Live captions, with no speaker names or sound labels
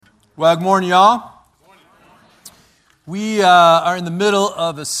Well, good morning, y'all. We are in the middle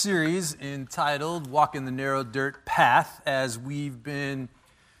of a series entitled Walking the Narrow Dirt Path, as we've been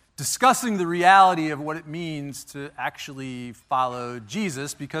discussing the reality of what it means to actually follow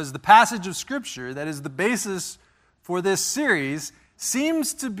Jesus, because the passage of Scripture that is the basis for this series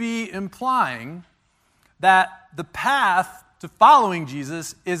seems to be implying that the path to following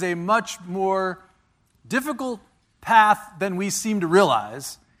Jesus is a much more difficult path than we seem to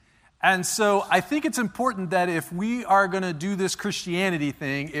realize. And so I think it's important that if we are going to do this Christianity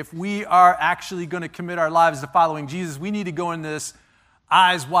thing, if we are actually going to commit our lives to following Jesus, we need to go in this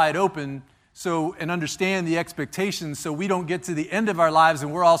eyes wide open and understand the expectations so we don't get to the end of our lives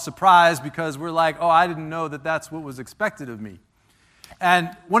and we're all surprised because we're like, oh, I didn't know that that's what was expected of me. And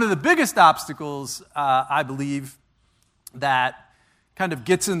one of the biggest obstacles, I believe, that kind of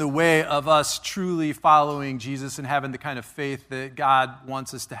gets in the way of us truly following Jesus and having the kind of faith that God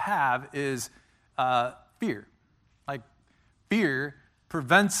wants us to have is fear. Like, fear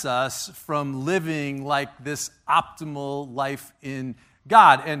prevents us from living like this optimal life in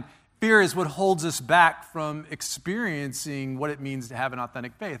God. And fear is what holds us back from experiencing what it means to have an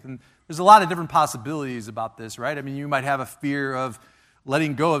authentic faith. And there's a lot of different possibilities about this, right? I mean, you might have a fear of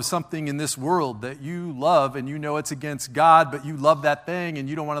letting go of something in this world that you love and you know it's against God, but you love that thing and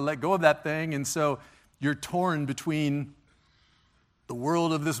you don't want to let go of that thing. And so you're torn between the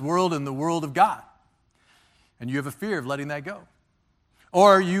world of this world and the world of God. And you have a fear of letting that go.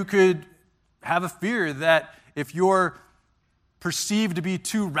 Or you could have a fear that if you're perceived to be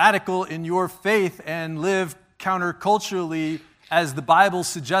too radical in your faith and live counterculturally as the Bible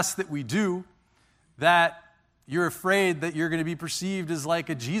suggests that we do, that you're afraid that you're going to be perceived as like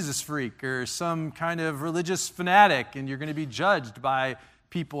a Jesus freak or some kind of religious fanatic, and you're going to be judged by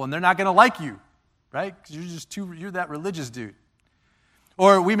people, and they're not going to like you, right? Because you're that religious dude.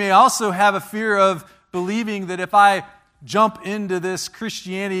 Or we may also have a fear of believing that if I jump into this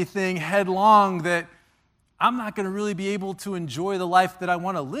Christianity thing headlong, that I'm not going to really be able to enjoy the life that I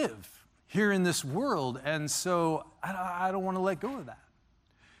want to live here in this world, and so I don't want to let go of that.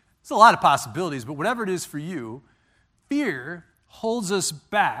 There's a lot of possibilities, but whatever it is for you, fear holds us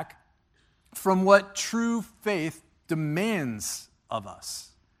back from what true faith demands of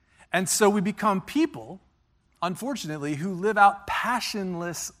us. And so we become people, unfortunately, who live out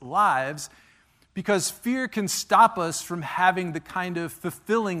passionless lives because fear can stop us from having the kind of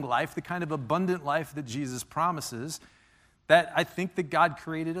fulfilling life, the kind of abundant life that Jesus promises, that I think that God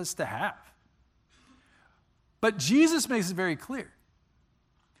created us to have. But Jesus makes it very clear.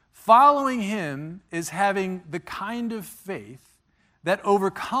 Following him is having the kind of faith that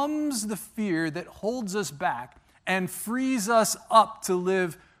overcomes the fear that holds us back and frees us up to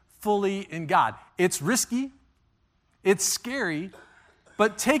live fully in God. It's risky, it's scary,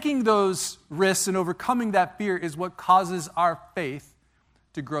 but taking those risks and overcoming that fear is what causes our faith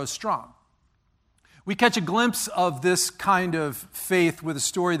to grow strong. We catch a glimpse of this kind of faith with a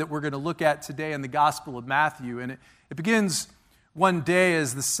story that we're going to look at today in the Gospel of Matthew, and it begins one day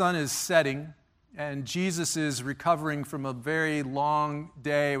as the sun is setting and Jesus is recovering from a very long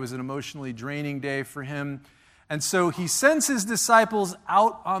day. It was an emotionally draining day for him. And so he sends his disciples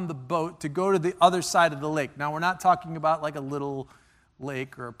out on the boat to go to the other side of the lake. Now, we're not talking about like a little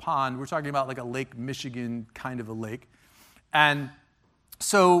lake or a pond. We're talking about like a Lake Michigan kind of a lake. And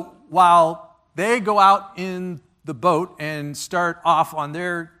so while they go out in the boat and start off on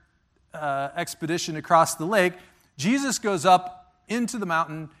their expedition across the lake, Jesus goes up into the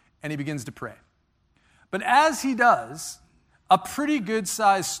mountain and he begins to pray. But as he does, a pretty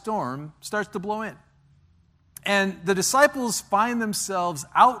good-sized storm starts to blow in. And the disciples find themselves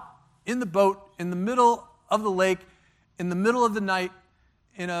out in the boat in the middle of the lake, in the middle of the night,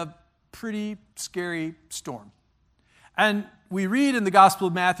 in a pretty scary storm. And we read in the Gospel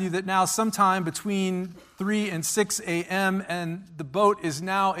of Matthew that now sometime between 3 and 6 a.m., and the boat is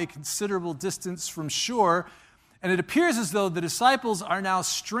now a considerable distance from shore. And it appears as though the disciples are now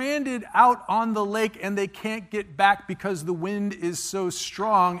stranded out on the lake and they can't get back because the wind is so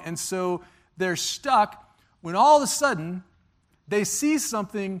strong. And so they're stuck when all of a sudden they see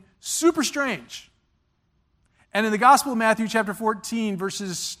something super strange. And in the Gospel of Matthew chapter 14,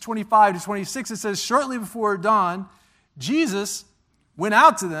 verses 25 to 26, it says, shortly before dawn, Jesus went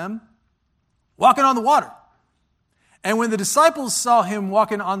out to them walking on the water. And when the disciples saw him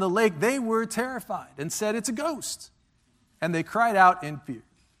walking on the lake, they were terrified and said, it's a ghost. And they cried out in fear.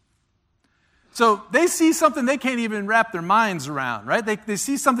 So they see something they can't even wrap their minds around, right? They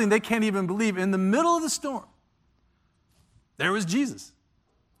see something they can't even believe. In the middle of the storm, there was Jesus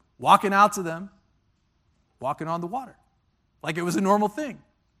walking out to them, walking on the water, like it was a normal thing.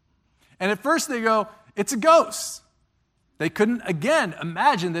 And at first they go, it's a ghost. They couldn't, again,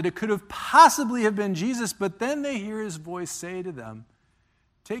 imagine that it could have possibly have been Jesus, but then they hear his voice say to them,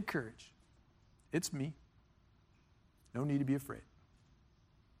 take courage. It's me. No need to be afraid.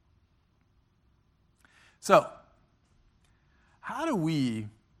 So, how do we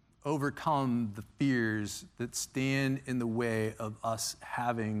overcome the fears that stand in the way of us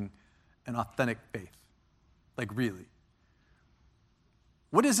having an authentic faith? Like, really?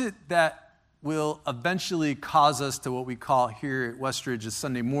 What is it that will eventually cause us to what we call here at Westridge a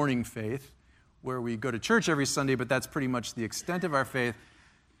Sunday morning faith, where we go to church every Sunday, but that's pretty much the extent of our faith,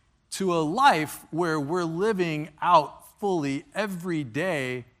 to a life where we're living out fully every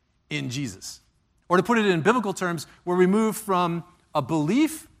day in Jesus? Or to put it in biblical terms, where we move from a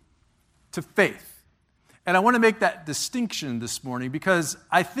belief to faith. And I want to make that distinction this morning because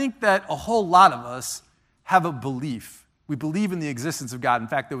I think that a whole lot of us have a belief. We believe in the existence of God. In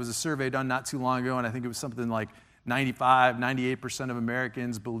fact, there was a survey done not too long ago, and I think it was something like 95, 98% of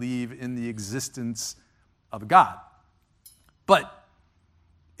Americans believe in the existence of God. But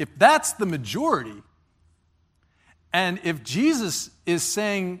if that's the majority, and if Jesus is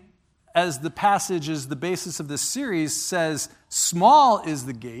saying, as the passage is the basis of this series, says, small is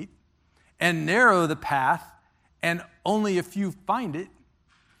the gate, and narrow the path, and only a few find it,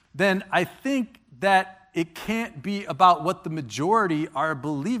 then I think that it can't be about what the majority are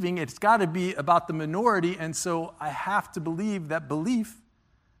believing. It's got to be about the minority, and so I have to believe that belief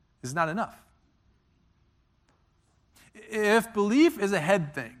is not enough. If belief is a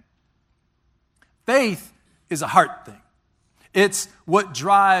head thing, faith is a heart thing. It's what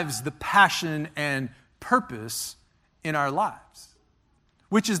drives the passion and purpose in our lives,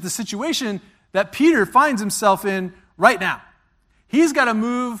 which is the situation that Peter finds himself in right now. He's got to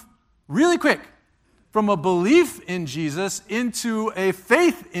move really quick from a belief in Jesus into a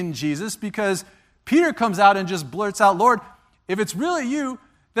faith in Jesus, because Peter comes out and just blurts out, Lord, if it's really you,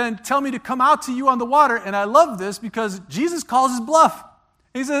 then tell me to come out to you on the water. And I love this because Jesus calls his bluff.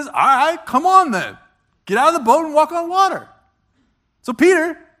 He says, all right, come on then. Get out of the boat and walk on water. So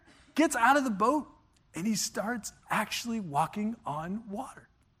Peter gets out of the boat and he starts actually walking on water.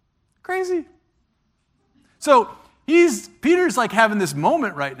 Crazy. So Peter's like having this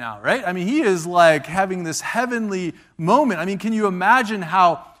moment right now, right? I mean, he is like having this heavenly moment. I mean, can you imagine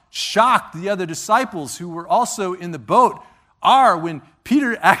how shocked the other disciples who were also in the boat are when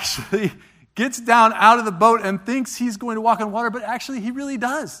Peter actually gets down out of the boat and thinks he's going to walk on water, but actually he really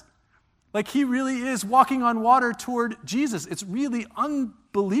does. Like, he really is walking on water toward Jesus. It's really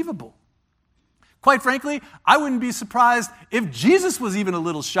unbelievable. Quite frankly, I wouldn't be surprised if Jesus was even a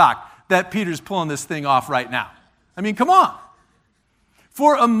little shocked that Peter's pulling this thing off right now. I mean, come on.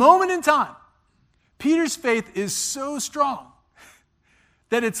 For a moment in time, Peter's faith is so strong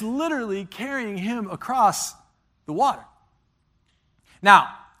that it's literally carrying him across the water. Now,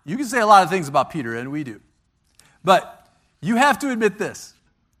 you can say a lot of things about Peter, and we do. But you have to admit this.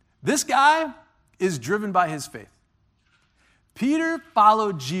 This guy is driven by his faith. Peter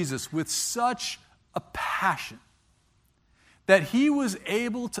followed Jesus with such a passion that he was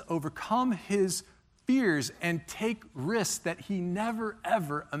able to overcome his fears and take risks that he never,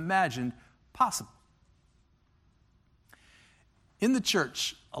 ever imagined possible. In the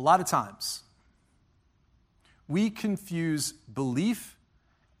church, a lot of times, we confuse belief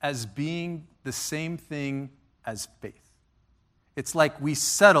as being the same thing as faith. It's like we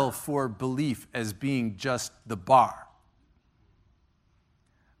settle for belief as being just the bar.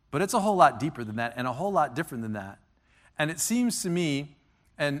 But it's a whole lot deeper than that and a whole lot different than that. And it seems to me,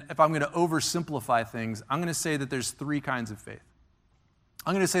 and if I'm going to oversimplify things, I'm going to say that there's three kinds of faith.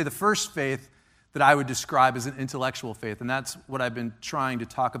 I'm going to say the first faith that I would describe as an intellectual faith, and that's what I've been trying to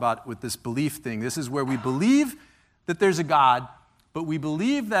talk about with this belief thing. This is where we believe that there's a God, but we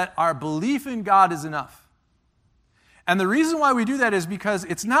believe that our belief in God is enough. And the reason why we do that is because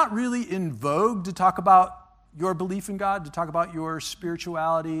it's not really in vogue to talk about your belief in God, to talk about your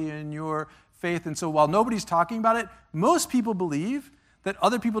spirituality and your faith. And so while nobody's talking about it, most people believe that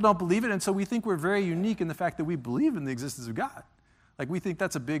other people don't believe it, and so we think we're very unique in the fact that we believe in the existence of God. Like, we think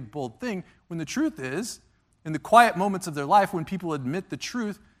that's a big, bold thing, when the truth is, in the quiet moments of their life, when people admit the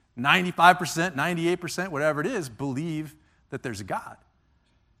truth, 95%, 98%, whatever it is, believe that there's a God.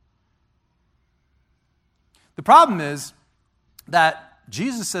 The problem is that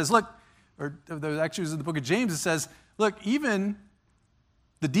Jesus says, look, or actually it was in the book of James, it says, look, even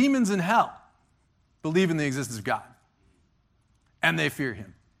the demons in hell believe in the existence of God, and they fear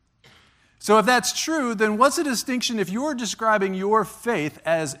him. So if that's true, then what's the distinction if you're describing your faith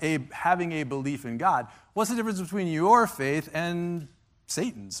as having a belief in God? What's the difference between your faith and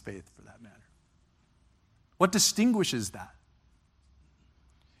Satan's faith for that matter. What distinguishes that?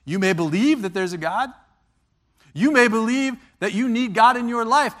 You may believe that there's a God. You may believe that you need God in your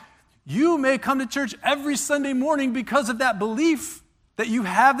life. You may come to church every Sunday morning because of that belief that you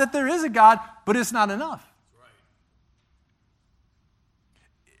have that there is a God, but it's not enough.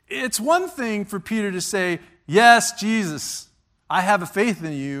 It's one thing for Peter to say, yes, Jesus, I have a faith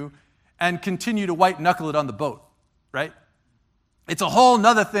in you, and continue to white knuckle it on the boat, right? It's a whole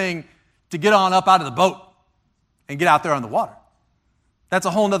nother thing to get on up out of the boat and get out there on the water. That's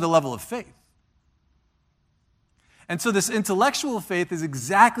a whole nother level of faith. And so this intellectual faith is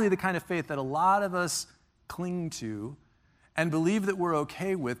exactly the kind of faith that a lot of us cling to and believe that we're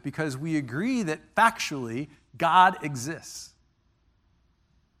okay with because we agree that factually God exists.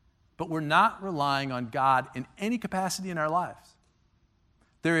 But we're not relying on God in any capacity in our lives.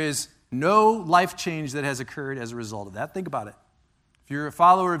 There is no life change that has occurred as a result of that. Think about it. If you're a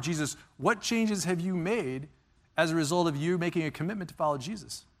follower of Jesus, what changes have you made as a result of you making a commitment to follow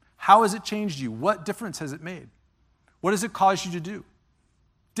Jesus? How has it changed you? What difference has it made? What does it cause you to do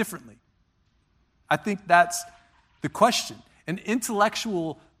differently? I think that's the question. An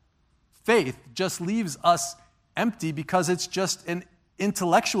intellectual faith just leaves us empty because it's just an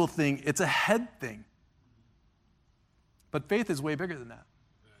intellectual thing. It's a head thing. But faith is way bigger than that.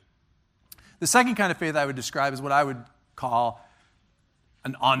 The second kind of faith I would describe is what I would call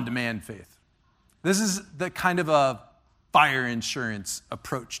an on-demand faith. This is the kind of a fire insurance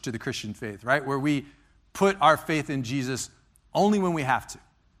approach to the Christian faith, right? Where we put our faith in Jesus only when we have to.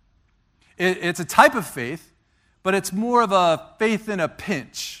 It's a type of faith, but it's more of a faith in a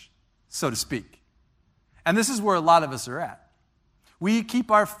pinch, so to speak. And this is where a lot of us are at. We keep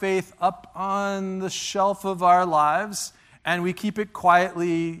our faith up on the shelf of our lives, and we keep it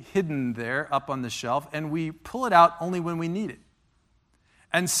quietly hidden there up on the shelf, and we pull it out only when we need it.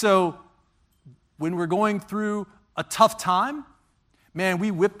 And so when we're going through a tough time, man,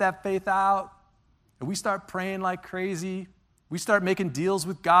 we whip that faith out, and we start praying like crazy. We start making deals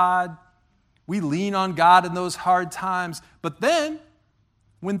with God. We lean on God in those hard times. But then,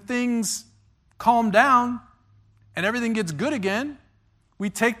 when things calm down and everything gets good again,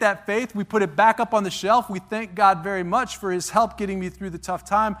 we take that faith, we put it back up on the shelf. We thank God very much for his help getting me through the tough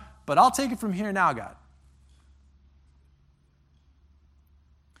time, but I'll take it from here now, God.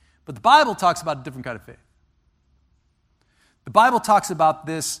 But the Bible talks about a different kind of faith. The Bible talks about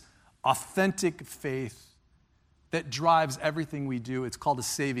this authentic faith that drives everything we do. It's called a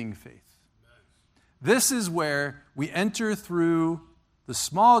saving faith. This is where we enter through the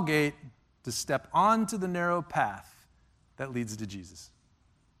small gate to step onto the narrow path that leads to Jesus.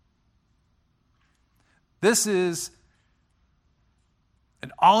 This is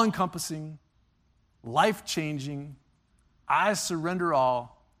an all-encompassing, life-changing, I surrender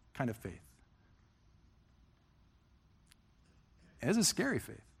all kind of faith. And it's a scary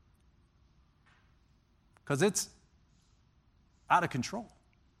faith because it's out of control,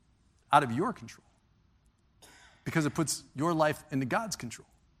 out of your control, because it puts your life into God's control.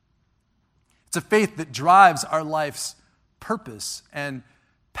 It's a faith that drives our life's purpose and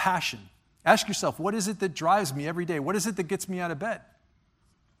passion. Ask yourself, what is it that drives me every day? What is it that gets me out of bed?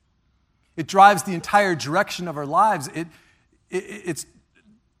 It drives the entire direction of our lives.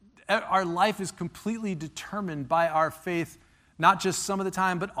 Our life is completely determined by our faith, not just some of the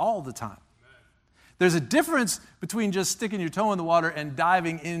time, but all the time. There's a difference between just sticking your toe in the water and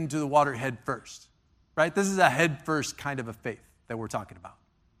diving into the water head first, right? This is a head first kind of a faith that we're talking about.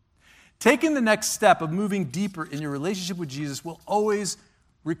 Taking the next step of moving deeper in your relationship with Jesus will always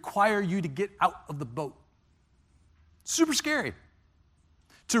require you to get out of the boat. Super scary.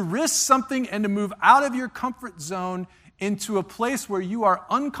 To risk something and to move out of your comfort zone into a place where you are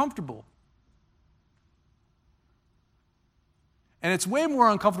uncomfortable. And it's way more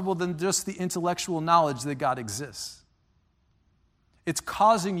uncomfortable than just the intellectual knowledge that God exists. It's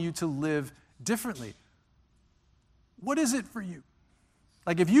causing you to live differently. What is it for you?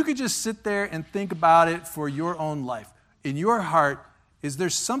 Like if you could just sit there and think about it for your own life, in your heart, is there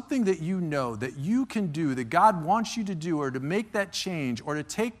something that you know that you can do, that God wants you to do, or to make that change, or to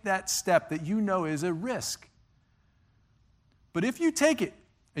take that step that you know is a risk? But if you take it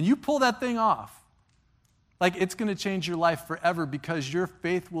and you pull that thing off, like it's going to change your life forever because your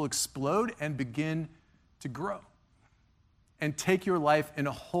faith will explode and begin to grow and take your life in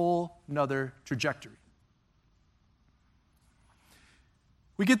a whole nother trajectory.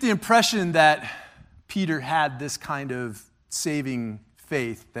 We get the impression that Peter had this kind of saving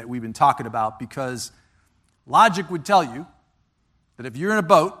faith that we've been talking about because logic would tell you that if you're in a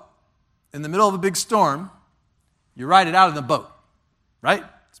boat in the middle of a big storm, you ride it out in the boat. right?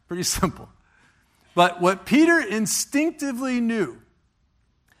 It's pretty simple. But what Peter instinctively knew,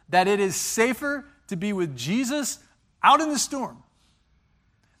 that it is safer to be with Jesus out in the storm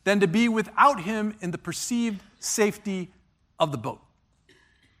than to be without him in the perceived safety of the boat.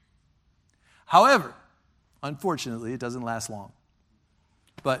 However, unfortunately, it doesn't last long.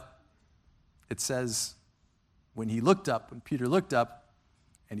 But it says when Peter looked up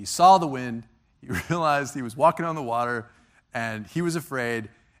and he saw the wind, he realized he was walking on the water and he was afraid,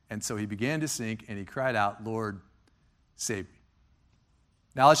 and so he began to sink and he cried out, "Lord, save me."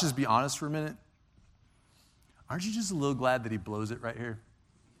 Now let's just be honest for a minute. Aren't you just a little glad that he blows it right here?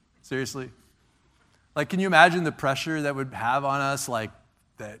 Seriously? Like, can you imagine the pressure that would have on us, like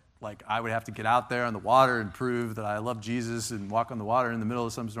I would have to get out there on the water and prove that I love Jesus and walk on the water in the middle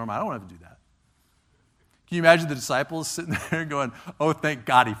of some storm? I don't have to do that. Can you imagine the disciples sitting there going, "Oh, thank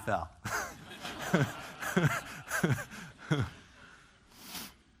God he fell."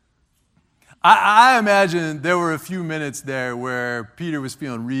 I imagine there were a few minutes there where Peter was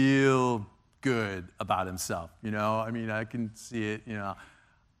feeling real good about himself. I mean, I can see it,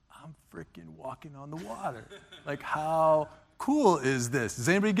 I'm freaking walking on the water. Like, how cool is this? Is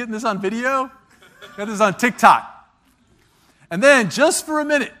anybody getting this on video? Got this on TikTok. And then, just for a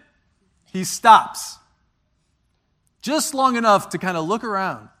minute, he stops. Just long enough to kind of look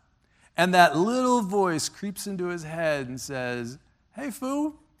around. And that little voice creeps into his head and says, "Hey,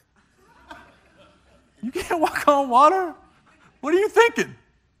 fool, you can't walk on water? What are you thinking?"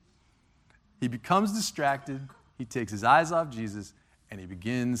 He becomes distracted. He takes his eyes off Jesus, and he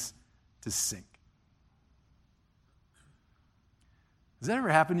begins to sink. Has that ever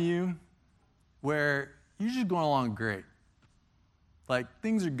happened to you where you're just going along great? Like,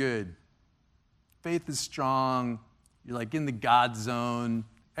 things are good. Faith is strong. You're like in the God zone.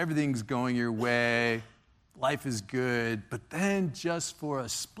 Everything's going your way. Life is good. But then, just for a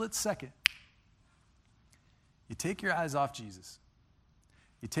split second, you take your eyes off Jesus.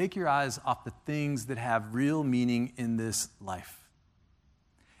 You take your eyes off the things that have real meaning in this life.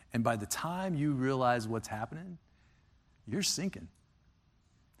 And by the time you realize what's happening, you're sinking.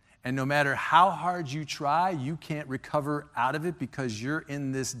 And no matter how hard you try, you can't recover out of it because you're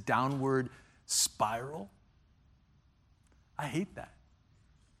in this downward spiral. I hate that.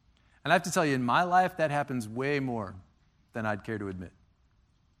 And I have to tell you, in my life, that happens way more than I'd care to admit.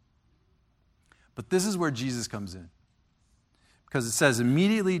 But this is where Jesus comes in. Because it says,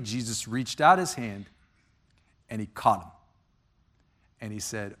 immediately Jesus reached out his hand and he caught him. And he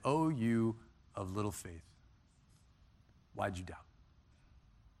said, "Oh, you of little faith, why'd you doubt?"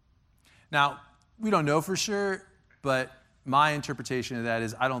 Now, we don't know for sure, but my interpretation of that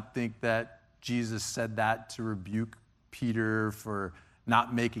is I don't think that Jesus said that to rebuke Peter for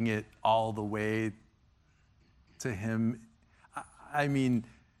not making it all the way to him. I mean,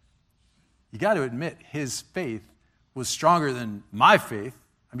 you got to admit, his faith was stronger than my faith.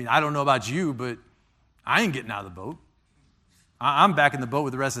 I mean, I don't know about you, but I ain't getting out of the boat. I'm back in the boat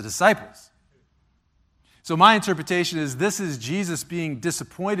with the rest of the disciples. So my interpretation is this is Jesus being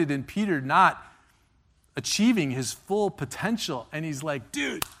disappointed in Peter not achieving his full potential. And he's like,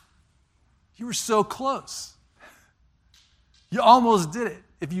 "Dude, you were so close. You almost did it.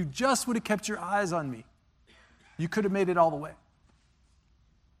 If you just would have kept your eyes on me, you could have made it all the way."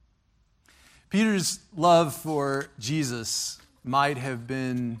 Peter's love for Jesus might have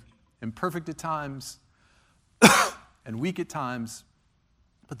been imperfect at times and weak at times,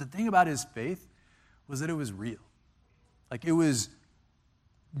 but the thing about his faith was that it was real. Like, it was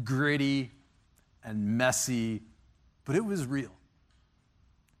gritty and messy, but it was real.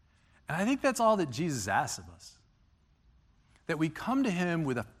 And I think that's all that Jesus asks of us. That we come to him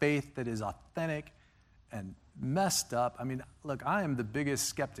with a faith that is authentic and messed up. I mean, look, I am the biggest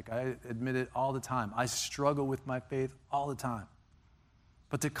skeptic. I admit it all the time. I struggle with my faith all the time.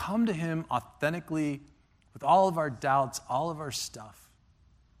 But to come to him authentically with all of our doubts, all of our stuff,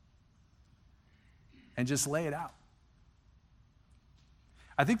 and just lay it out.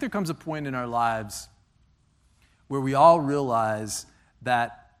 I think there comes a point in our lives where we all realize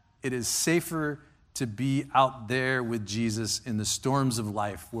that it is safer to be out there with Jesus in the storms of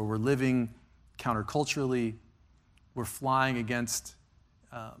life, where we're living counterculturally, we're flying against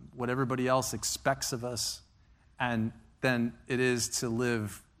what everybody else expects of us, and then it is to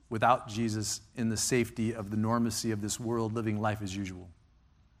live without Jesus in the safety of the normacy of this world, living life as usual.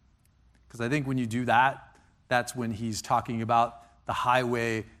 Because I think when you do that, that's when he's talking about the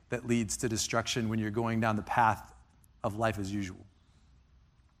highway that leads to destruction, when you're going down the path of life as usual.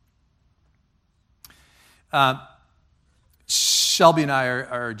 Shelby and I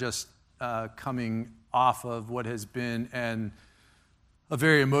are just coming off of what has been an a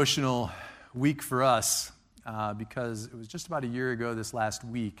very emotional week for us because it was just about a year ago this last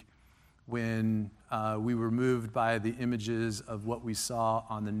week when we were moved by the images of what we saw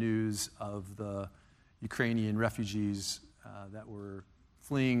on the news of the Ukrainian refugees that were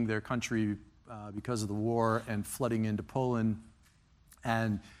fleeing their country because of the war and flooding into Poland.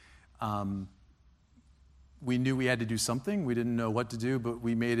 And we knew we had to do something. We didn't know what to do, but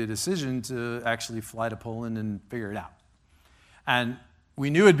we made a decision to actually fly to Poland and figure it out. And we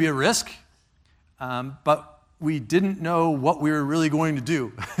knew it'd be a risk, but we didn't know what we were really going to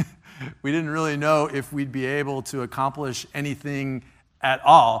do. We didn't really know if we'd be able to accomplish anything at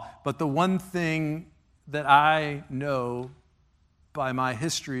all. But the one thing that I know by my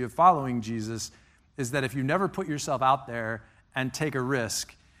history of following Jesus is that if you never put yourself out there and take a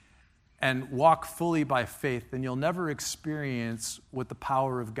risk and walk fully by faith, then you'll never experience what the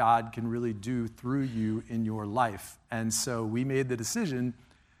power of God can really do through you in your life. And so we made the decision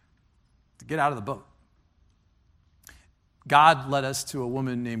to get out of the boat. God led us to a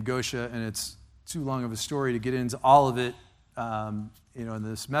woman named Gosha, and it's too long of a story to get into all of it, in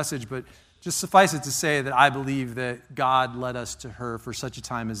this message, but just suffice it to say that I believe that God led us to her for such a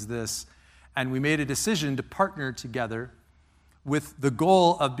time as this, and we made a decision to partner together with the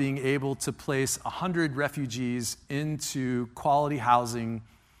goal of being able to place 100 refugees into quality housing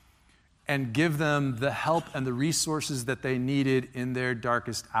and give them the help and the resources that they needed in their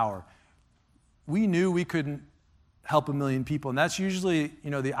darkest hour. We knew we couldn't help 1 million people, and that's usually,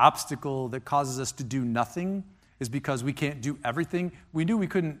 the obstacle that causes us to do nothing is because we can't do everything. We knew we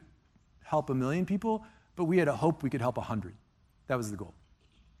couldn't help 1 million people, but we had a hope we could help 100. That was the goal.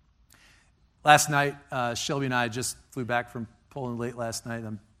 Last night, Shelby and I just flew back from Poland late last night.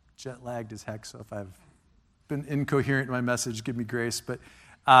 I'm jet lagged as heck, so if I've been incoherent in my message, give me grace. But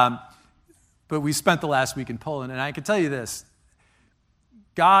we spent the last week in Poland, and I can tell you this: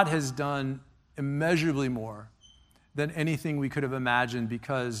 God has done immeasurably more than anything we could have imagined,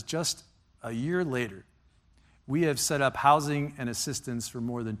 because just a year later, we have set up housing and assistance for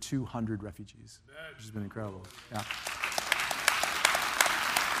more than 200 refugees, which has been incredible. Yeah.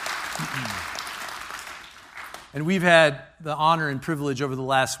 And we've had the honor and privilege over the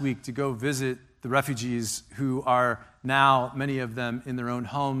last week to go visit the refugees who are now, many of them, in their own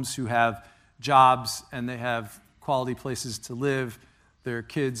homes, who have jobs and they have quality places to live. Their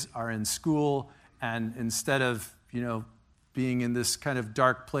kids are in school, and instead of, being in this kind of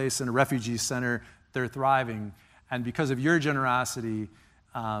dark place in a refugee center, they're thriving. And because of your generosity,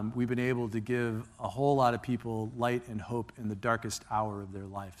 we've been able to give a whole lot of people light and hope in the darkest hour of their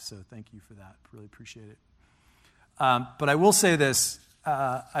life. So thank you for that. Really appreciate it. But I will say this.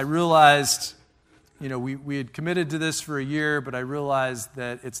 I realized, we had committed to this for a year, but I realized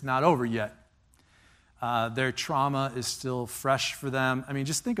that it's not over yet. Their trauma is still fresh for them. I mean,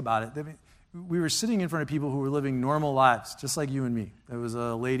 just think about it. We were sitting in front of people who were living normal lives, just like you and me. There was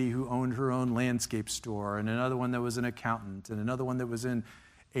a lady who owned her own landscape store, and another one that was an accountant, and another one that was in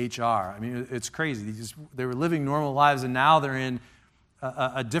HR. I mean, it's crazy. They were living normal lives, and now they're in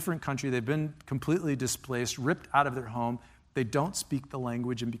a different country. They've been completely displaced, ripped out of their home. They don't speak the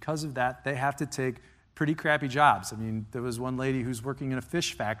language, and because of that, they have to take pretty crappy jobs. I mean, there was one lady who's working in a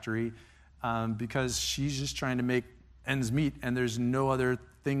fish factory because she's just trying to make ends meet, and there's no other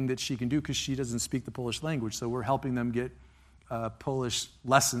thing that she can do because she doesn't speak the Polish language. So we're helping them get Polish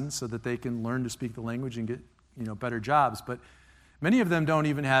lessons so that they can learn to speak the language and get better jobs. But many of them don't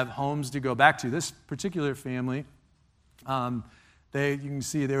even have homes to go back to. This particular family, you can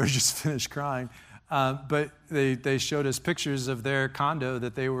see they were just finished crying. But they showed us pictures of their condo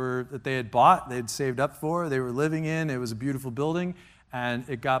that they had bought, they had saved up for, they were living in. It was a beautiful building, and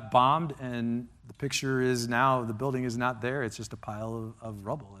it got bombed, and the picture is now the building is not there. It's just a pile of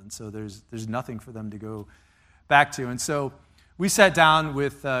rubble, and so there's nothing for them to go back to. And so we sat down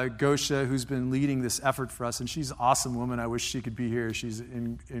with Gosha, who's been leading this effort for us, and she's an awesome woman. I wish she could be here. She's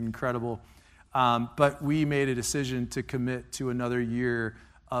incredible. But we made a decision to commit to another year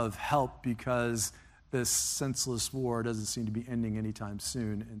of help because this senseless war doesn't seem to be ending anytime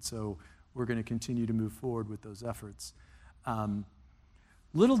soon. And so we're going to continue to move forward with those efforts.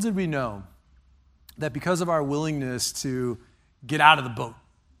 Little did we know that because of our willingness to get out of the boat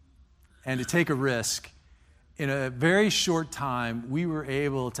and to take a risk, in a very short time, we were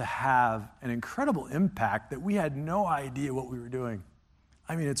able to have an incredible impact that we had no idea what we were doing.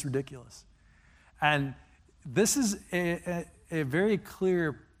 I mean, it's ridiculous. And this is a very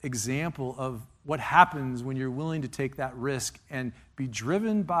clear example of what happens when you're willing to take that risk and be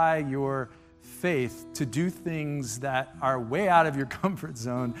driven by your faith to do things that are way out of your comfort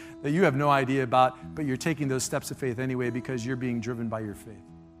zone that you have no idea about, but you're taking those steps of faith anyway because you're being driven by your faith.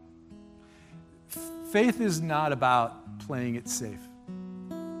 Faith is not about playing it safe.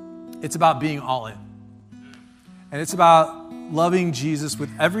 It's about being all in. And it's about loving Jesus with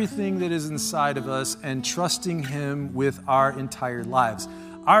everything that is inside of us and trusting him with our entire lives.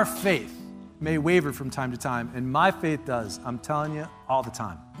 Our faith may waver from time to time, and my faith does, I'm telling you, all the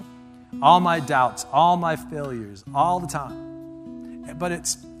time. All my doubts, all my failures, all the time. But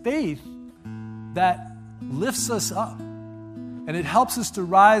it's faith that lifts us up, and it helps us to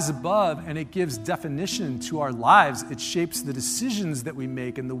rise above, and it gives definition to our lives. It shapes the decisions that we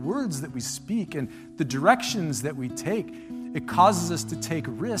make and the words that we speak and the directions that we take. It causes us to take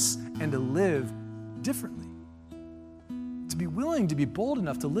risks and to live differently, to be willing to be bold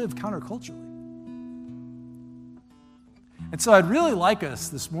enough to live counterculturally. And so I'd really like us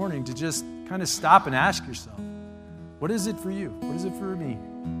this morning to just kind of stop and ask yourself, what is it for you? What is it for me?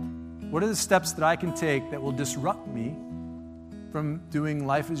 What are the steps that I can take that will disrupt me from doing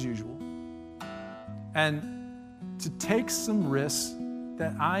life as usual? And to take some risks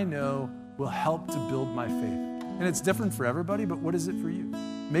that I know will help to build my faith. And it's different for everybody, but what is it for you?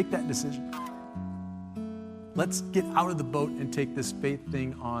 Make that decision. Let's get out of the boat and take this faith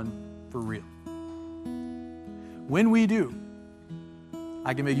thing on for real. When we do,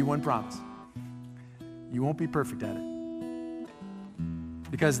 I can make you one promise. You won't be perfect at it.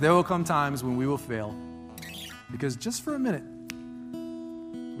 Because there will come times when we will fail. Because just for a minute,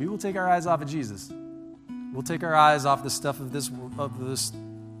 we will take our eyes off of Jesus. We'll take our eyes off the stuff in this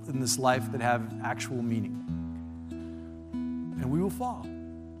life that have actual meaning. And we will fall.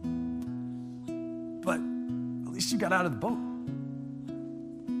 But at least you got out of the boat.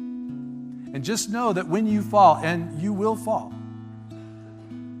 And just know that when you fall, and you will fall,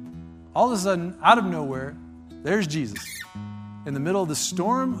 all of a sudden, out of nowhere, there's Jesus in the middle of the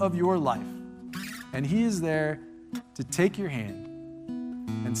storm of your life. And he is there to take your hand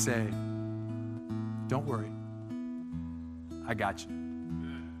and say, don't worry, I got you.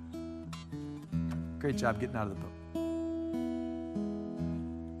 Great job getting out of the boat.